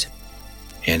with it.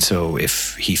 And so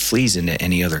if he flees into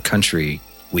any other country,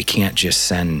 we can't just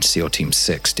send SEAL Team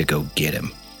 6 to go get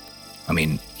him. I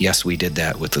mean, yes, we did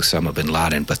that with Osama bin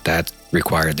Laden, but that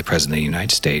required the President of the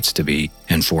United States to be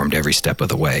informed every step of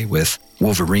the way. With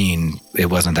Wolverine, it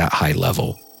wasn't that high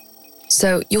level.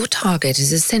 So your target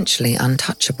is essentially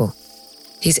untouchable.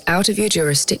 He's out of your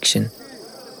jurisdiction.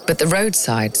 But the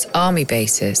roadsides, army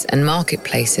bases, and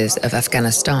marketplaces of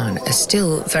Afghanistan are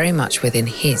still very much within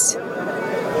his.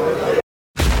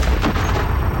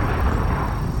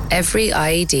 Every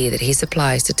IED that he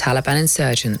supplies to Taliban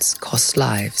insurgents costs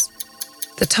lives.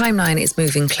 The timeline is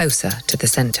moving closer to the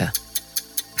center.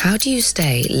 How do you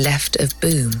stay left of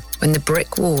boom when the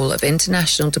brick wall of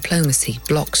international diplomacy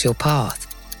blocks your path?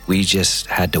 We just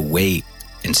had to wait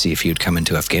and see if he would come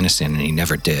into Afghanistan, and he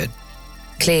never did.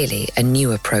 Clearly, a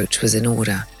new approach was in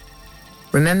order.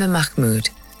 Remember Mahmoud,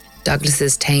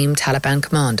 Douglas's tame Taliban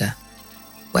commander?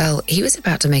 Well, he was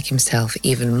about to make himself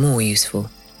even more useful.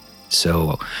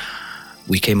 So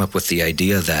we came up with the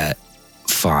idea that,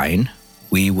 fine,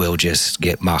 we will just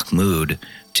get Mahmoud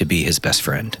to be his best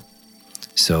friend.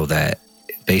 So that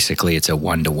basically it's a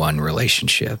one-to-one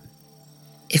relationship.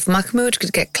 If Mahmoud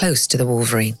could get close to the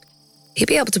Wolverine, he'd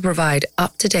be able to provide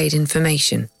up-to-date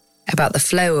information about the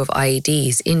flow of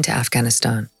IEDs into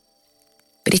Afghanistan.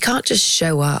 But he can't just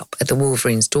show up at the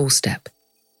Wolverine's doorstep.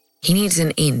 He needs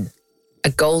an in, a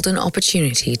golden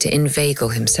opportunity to inveigle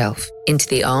himself into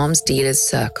the arms dealer's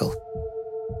circle.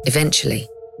 Eventually,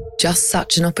 just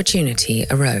such an opportunity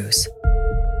arose.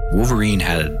 Wolverine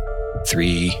had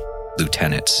 3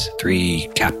 lieutenants, 3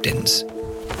 captains.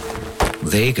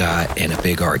 They got in a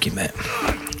big argument,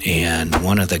 and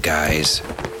one of the guys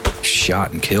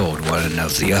shot and killed one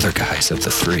of the other guys of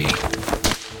the 3.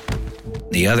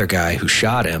 The other guy who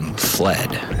shot him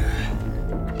fled.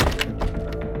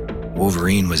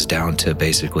 Wolverine was down to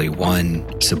basically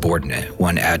one subordinate,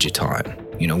 one adjutant,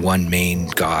 one main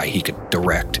guy he could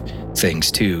direct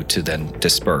things to then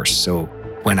disperse. So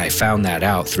when I found that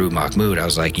out through Mahmoud, I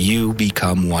was like, you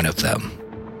become one of them.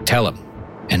 Tell him.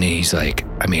 And he's like,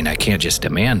 I can't just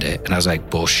demand it. And I was like,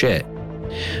 bullshit.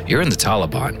 You're in the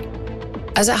Taliban.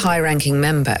 As a high-ranking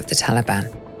member of the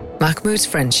Taliban, Mahmoud's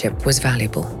friendship was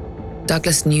valuable.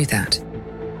 Douglas knew that.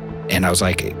 And I was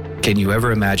like, can you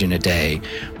ever imagine a day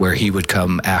where he would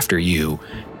come after you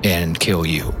and kill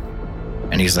you?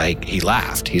 And he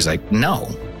laughed. He's like, no,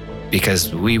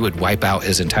 because we would wipe out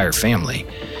his entire family.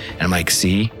 And I'm like,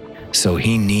 see? So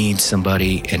he needs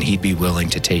somebody, and he'd be willing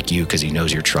to take you because he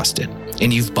knows you're trusted.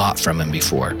 And you've bought from him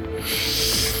before.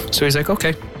 So he's like,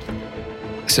 okay.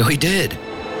 So he did.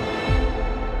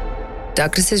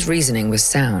 Douglas's reasoning was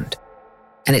sound,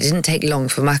 and it didn't take long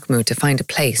for Mahmoud to find a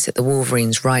place at the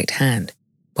Wolverine's right hand,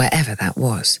 wherever that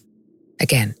was.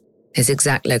 Again, his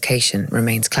exact location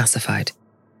remains classified.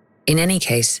 In any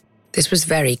case, this was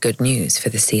very good news for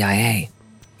the CIA.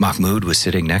 Mahmoud was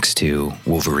sitting next to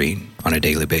Wolverine on a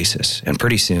daily basis, and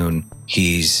pretty soon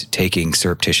he's taking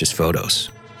surreptitious photos.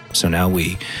 So now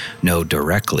we know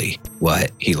directly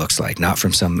what he looks like, not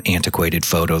from some antiquated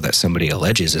photo that somebody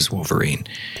alleges is Wolverine.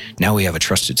 Now we have a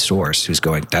trusted source who's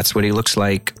going, that's what he looks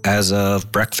like as of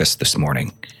breakfast this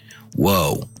morning.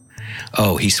 Whoa.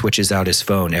 Oh, he switches out his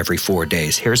phone every 4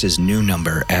 days. Here's his new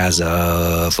number as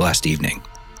of last evening.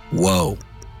 Whoa.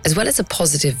 As well as a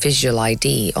positive visual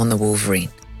ID on the Wolverine,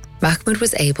 Mahmoud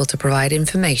was able to provide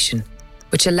information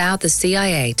which allowed the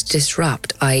CIA to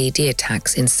disrupt IED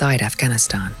attacks inside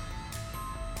Afghanistan.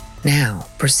 Now,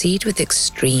 proceed with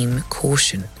extreme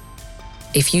caution.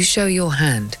 If you show your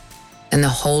hand, then the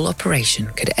whole operation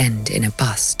could end in a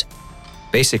bust.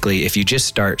 Basically, if you just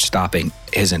start stopping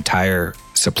his entire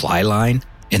supply line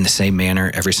in the same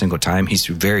manner every single time, he's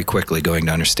very quickly going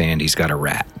to understand he's got a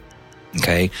rat.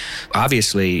 Okay?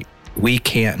 Obviously, we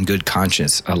can't in good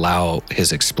conscience allow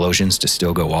his explosions to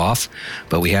still go off,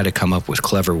 but we had to come up with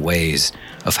clever ways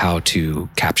of how to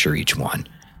capture each one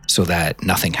so that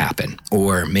nothing happened.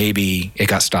 Or maybe it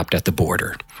got stopped at the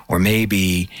border. Or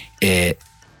maybe it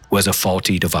was a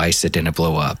faulty device that didn't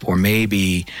blow up. Or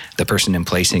maybe the person in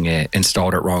placing it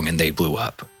installed it wrong and they blew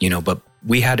up. But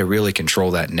we had to really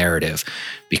control that narrative,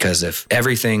 because if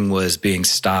everything was being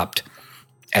stopped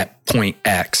at point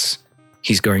X,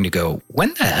 he's going to go,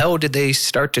 when the hell did they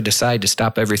start to decide to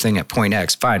stop everything at point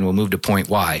X? Fine, we'll move to point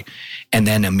Y. And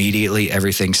then immediately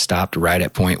everything stopped right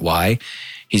at point Y.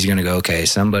 He's going to go, okay,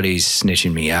 somebody's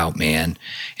snitching me out, man.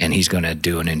 And he's going to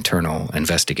do an internal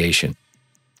investigation.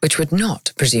 Which would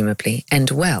not, presumably,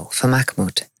 end well for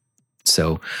Mahmoud.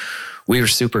 So we were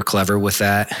super clever with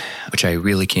that, which I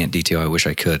really can't detail. I wish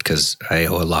I could, because I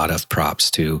owe a lot of props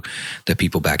to the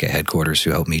people back at headquarters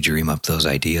who helped me dream up those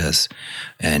ideas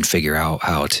and figure out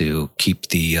how to keep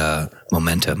the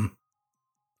momentum.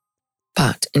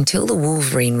 But until the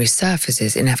Wolverine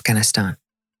resurfaces in Afghanistan,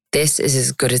 this is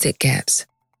as good as it gets.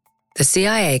 The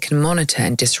CIA can monitor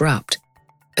and disrupt,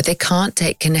 but they can't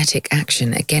take kinetic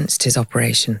action against his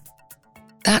operation.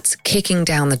 That's kicking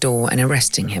down the door and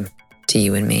arresting him, to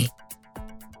you and me.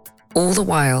 All the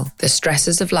while, the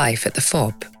stresses of life at the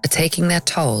FOB are taking their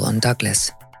toll on Douglas.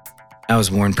 I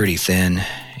was worn pretty thin,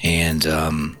 and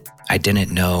I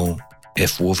didn't know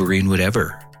if Wolverine would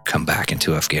ever come back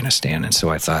into Afghanistan. And so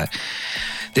I thought,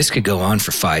 this could go on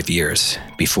for 5 years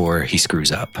before he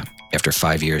screws up. After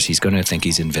 5 years, he's going to think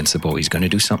he's invincible. He's going to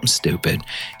do something stupid.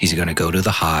 He's going to go to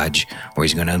the Hajj, or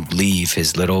he's going to leave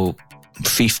his little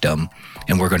fiefdom,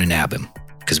 and we're going to nab him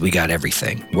because we got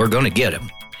everything. We're going to get him.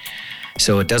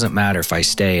 So it doesn't matter if I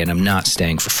stay, and I'm not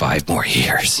staying for 5 more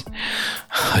years.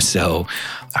 So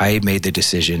I made the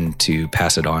decision to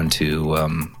pass it on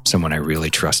to someone I really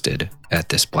trusted at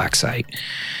this black site.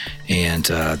 And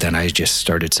then I just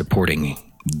started supporting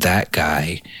that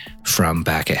guy from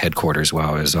back at headquarters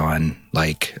while I was on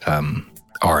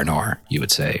R&R, you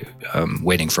would say,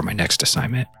 waiting for my next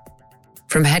assignment.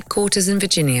 From headquarters in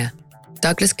Virginia,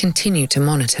 Douglas continued to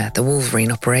monitor the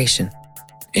Wolverine operation.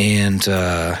 And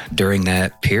during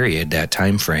that period, that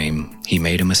time frame, he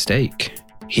made a mistake.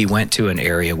 He went to an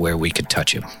area where we could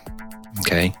touch him,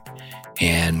 okay?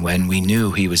 And when we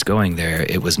knew he was going there,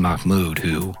 it was Mahmoud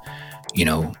who,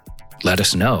 let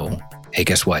us know, hey,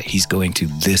 guess what? He's going to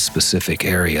this specific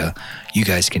area. You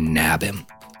guys can nab him.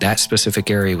 That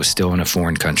specific area was still in a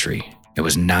foreign country. It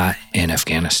was not in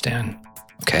Afghanistan.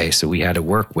 Okay, so we had to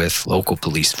work with local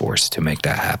police force to make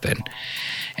that happen.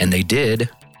 And they did,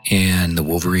 and the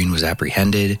Wolverine was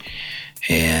apprehended,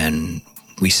 and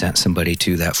We sent somebody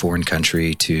to that foreign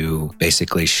country to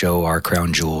basically show our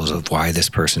crown jewels of why this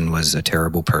person was a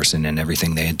terrible person and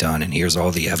everything they had done. And here's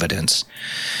all the evidence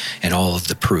and all of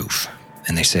the proof.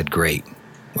 And they said, great,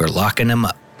 we're locking him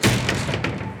up.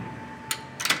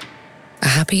 A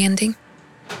happy ending?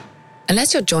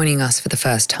 Unless you're joining us for the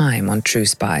first time on True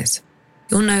Spies,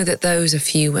 you'll know that those are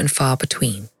few and far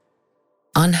between.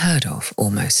 Unheard of,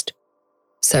 almost.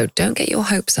 So don't get your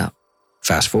hopes up.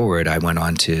 Fast forward, I went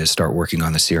on to start working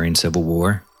on the Syrian Civil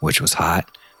War, which was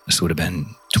hot. This would have been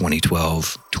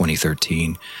 2012,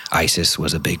 2013. ISIS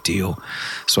was a big deal.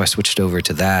 So I switched over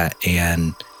to that,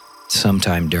 and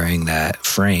sometime during that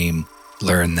frame,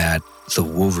 learned that the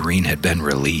Wolverine had been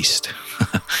released.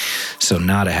 So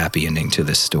not a happy ending to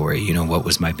this story. You know, what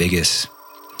was my biggest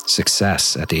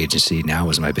success at the agency now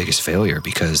was my biggest failure,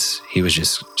 because he was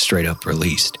just straight up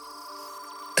released.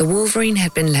 The Wolverine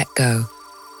had been let go,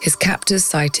 his captors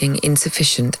citing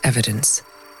insufficient evidence.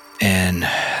 And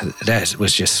that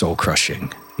was just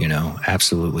soul-crushing, you know,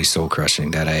 absolutely soul-crushing,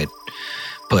 that I had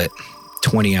put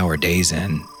 20-hour days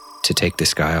in to take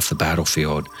this guy off the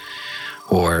battlefield,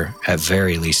 or at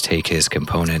very least take his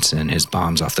components and his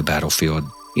bombs off the battlefield,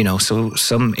 you know, so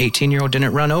some 18-year-old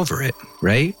didn't run over it,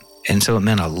 right? And so it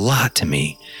meant a lot to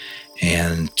me.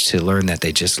 And to learn that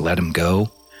they just let him go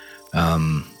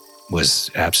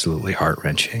was absolutely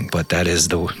heart-wrenching. But that is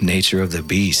the nature of the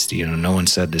beast. You know, no one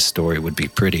said this story would be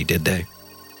pretty, did they?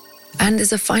 And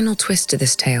there's a final twist to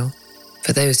this tale,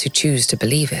 for those who choose to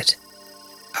believe it.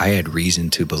 I had reason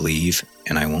to believe,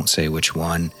 and I won't say which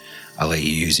one, I'll let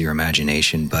you use your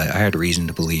imagination, but I had reason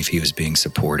to believe he was being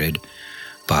supported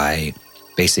by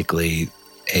basically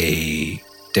a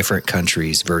different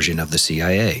country's version of the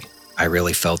CIA. I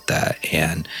really felt that,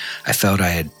 and I felt I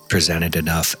had presented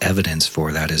enough evidence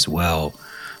for that as well.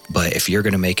 But if you're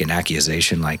going to make an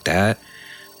accusation like that,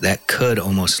 that could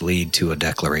almost lead to a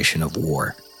declaration of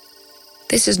war.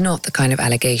 This is not the kind of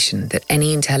allegation that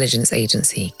any intelligence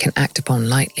agency can act upon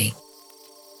lightly.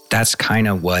 That's kind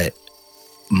of what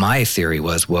my theory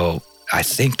was. Well, I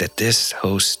think that this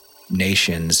host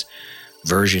nation's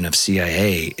version of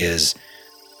CIA is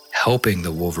helping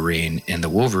the Wolverine, and the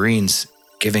Wolverine's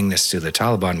giving this to the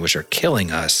Taliban, which are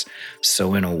killing us.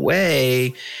 So in a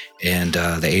way, and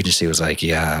the agency was like,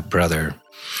 yeah, brother,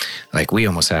 like we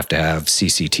almost have to have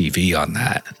CCTV on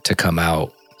that to come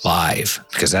out live,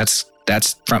 because that's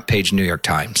front page New York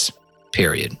Times,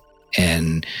 period.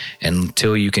 And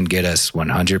until you can get us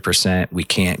 100%, we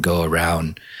can't go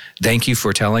around. Thank you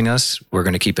for telling us. We're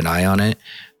going to keep an eye on it,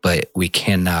 but we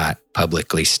cannot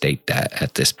publicly state that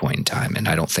at this point in time. And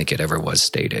I don't think it ever was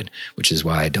stated, which is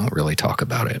why I don't really talk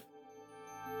about it.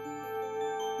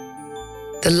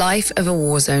 The life of a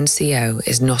war zone CO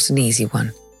is not an easy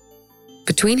one.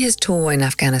 Between his tour in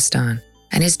Afghanistan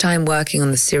and his time working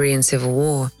on the Syrian Civil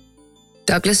War,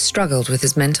 Douglas struggled with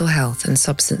his mental health and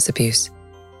substance abuse.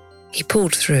 He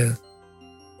pulled through,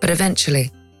 but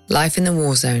eventually, life in the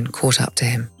war zone caught up to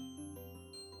him.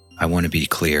 I want to be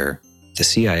clear. The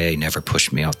CIA never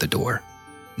pushed me out the door.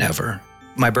 Never.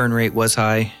 My burn rate was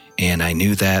high, and I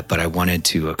knew that, but I wanted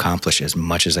to accomplish as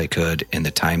much as I could in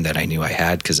the time that I knew I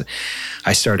had, because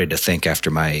I started to think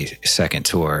after my second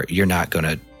tour, you're not going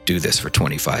to do this for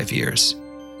 25 years.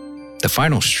 The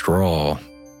final straw,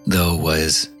 though,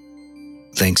 was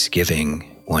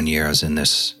Thanksgiving. One year I was in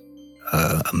this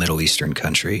a Middle Eastern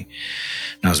country,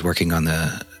 and I was working on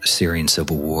the Syrian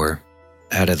Civil War.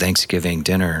 I had a Thanksgiving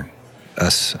dinner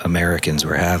us Americans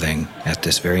were having at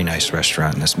this very nice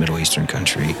restaurant in this Middle Eastern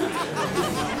country,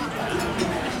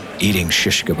 eating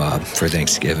shish kebab for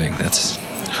Thanksgiving.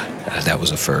 That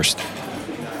was a first.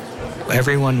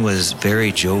 Everyone was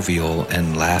very jovial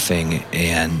and laughing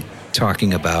and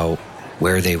talking about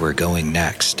where they were going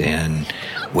next and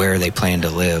where they planned to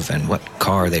live and what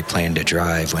car they planned to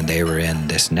drive when they were in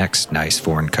this next nice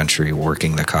foreign country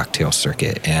working the cocktail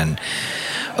circuit. And,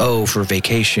 oh, for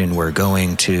vacation, we're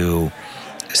going to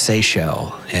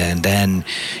Seychelles. And then,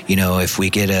 you know, if we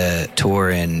get a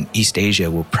tour in East Asia,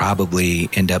 we'll probably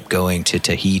end up going to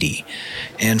Tahiti.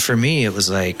 And for me, it was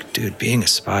like, dude, being a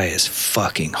spy is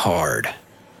fucking hard.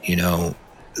 You know,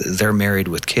 they're married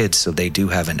with kids, so they do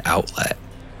have an outlet.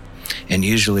 And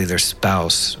usually their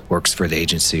spouse works for the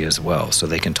agency as well, so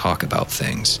they can talk about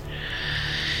things.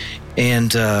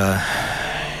 And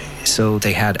so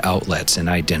they had outlets, and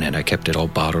I didn't. I kept it all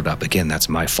bottled up. Again, that's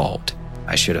my fault.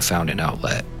 I should have found an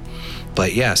outlet.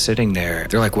 But yeah, sitting there,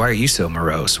 they're like, why are you so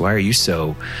morose? Why are you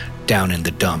so down in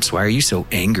the dumps? Why are you so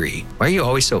angry? Why are you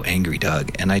always so angry,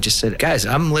 Doug? And I just said, guys,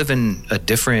 I'm living a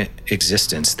different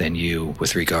existence than you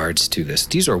with regards to this.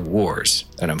 These are wars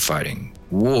that I'm fighting.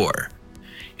 War.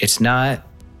 It's not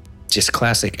just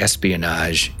classic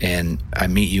espionage, and I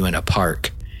meet you in a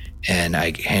park and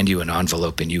I hand you an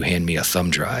envelope and you hand me a thumb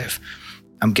drive.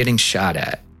 I'm getting shot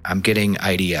at. I'm getting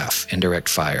IDF, indirect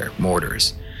fire,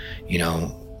 mortars. You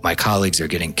know, my colleagues are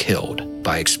getting killed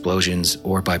by explosions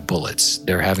or by bullets.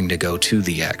 They're having to go to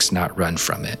the X, not run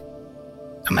from it.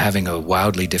 I'm having a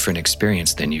wildly different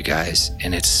experience than you guys,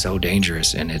 and it's so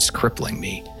dangerous and it's crippling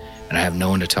me. And I have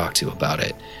no one to talk to about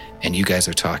it. And you guys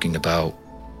are talking about,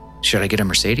 should I get a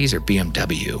Mercedes or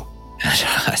BMW?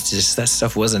 That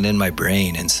stuff wasn't in my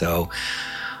brain. And so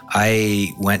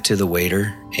I went to the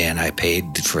waiter and I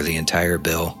paid for the entire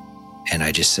bill. And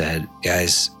I just said,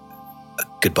 guys,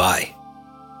 goodbye.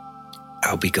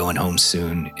 I'll be going home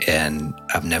soon and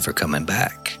I'm never coming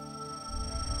back.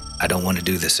 I don't want to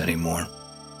do this anymore.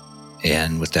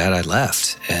 And with that, I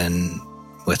left. And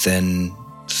within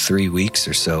 3 weeks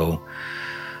or so,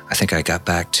 I think I got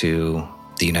back to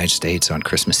the United States on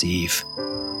Christmas Eve.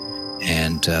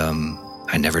 And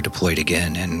I never deployed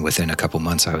again. And within a couple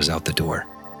months, I was out the door.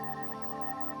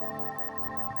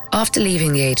 After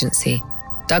leaving the agency,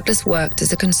 Douglas worked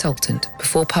as a consultant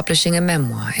before publishing a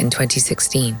memoir in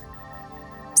 2016.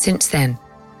 Since then,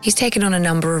 he's taken on a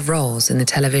number of roles in the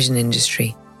television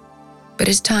industry, but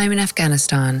his time in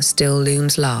Afghanistan still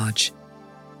looms large.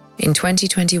 In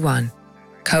 2021,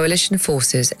 coalition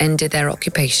forces ended their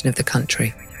occupation of the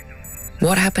country.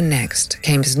 What happened next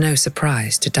came as no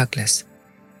surprise to Douglas.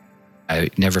 I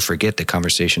never forget the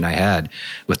conversation I had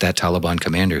with that Taliban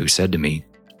commander who said to me,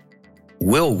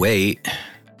 "We'll wait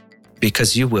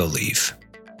because you will leave.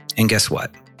 And guess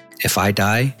what? If I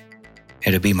die,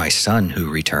 it'll be my son who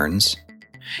returns.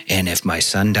 And if my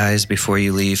son dies before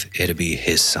you leave, it'll be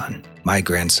his son. My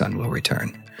grandson will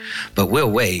return. But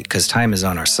we'll wait because time is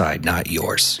on our side, not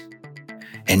yours.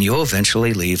 And you'll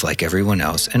eventually leave like everyone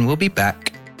else, and we'll be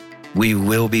back. We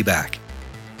will be back."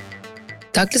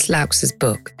 Douglas Laux'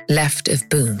 book, Left of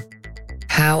Boom,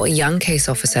 How a Young Case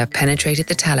Officer Penetrated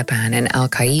the Taliban and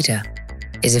Al-Qaeda,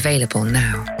 is available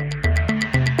now.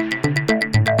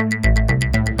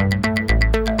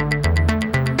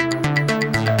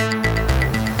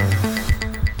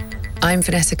 I'm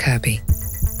Vanessa Kirby.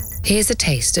 Here's a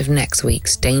taste of next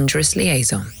week's Dangerous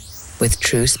Liaison with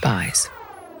True Spies.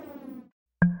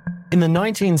 In the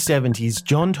 1970s,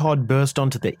 John Todd burst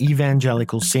onto the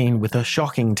evangelical scene with a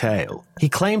shocking tale. He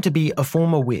claimed to be a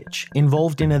former witch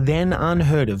involved in a then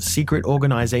unheard-of secret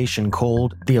organization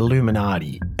called the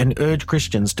Illuminati and urged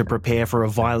Christians to prepare for a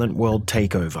violent world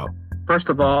takeover. First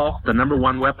of all, the number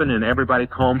one weapon in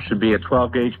everybody's home should be a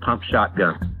 12-gauge pump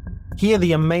shotgun. Hear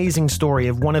the amazing story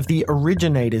of one of the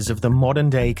originators of the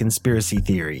modern-day conspiracy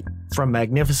theory. From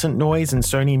Magnificent Noise and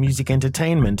Sony Music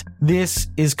Entertainment, this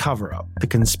is Cover Up, the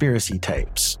Conspiracy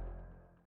Tapes.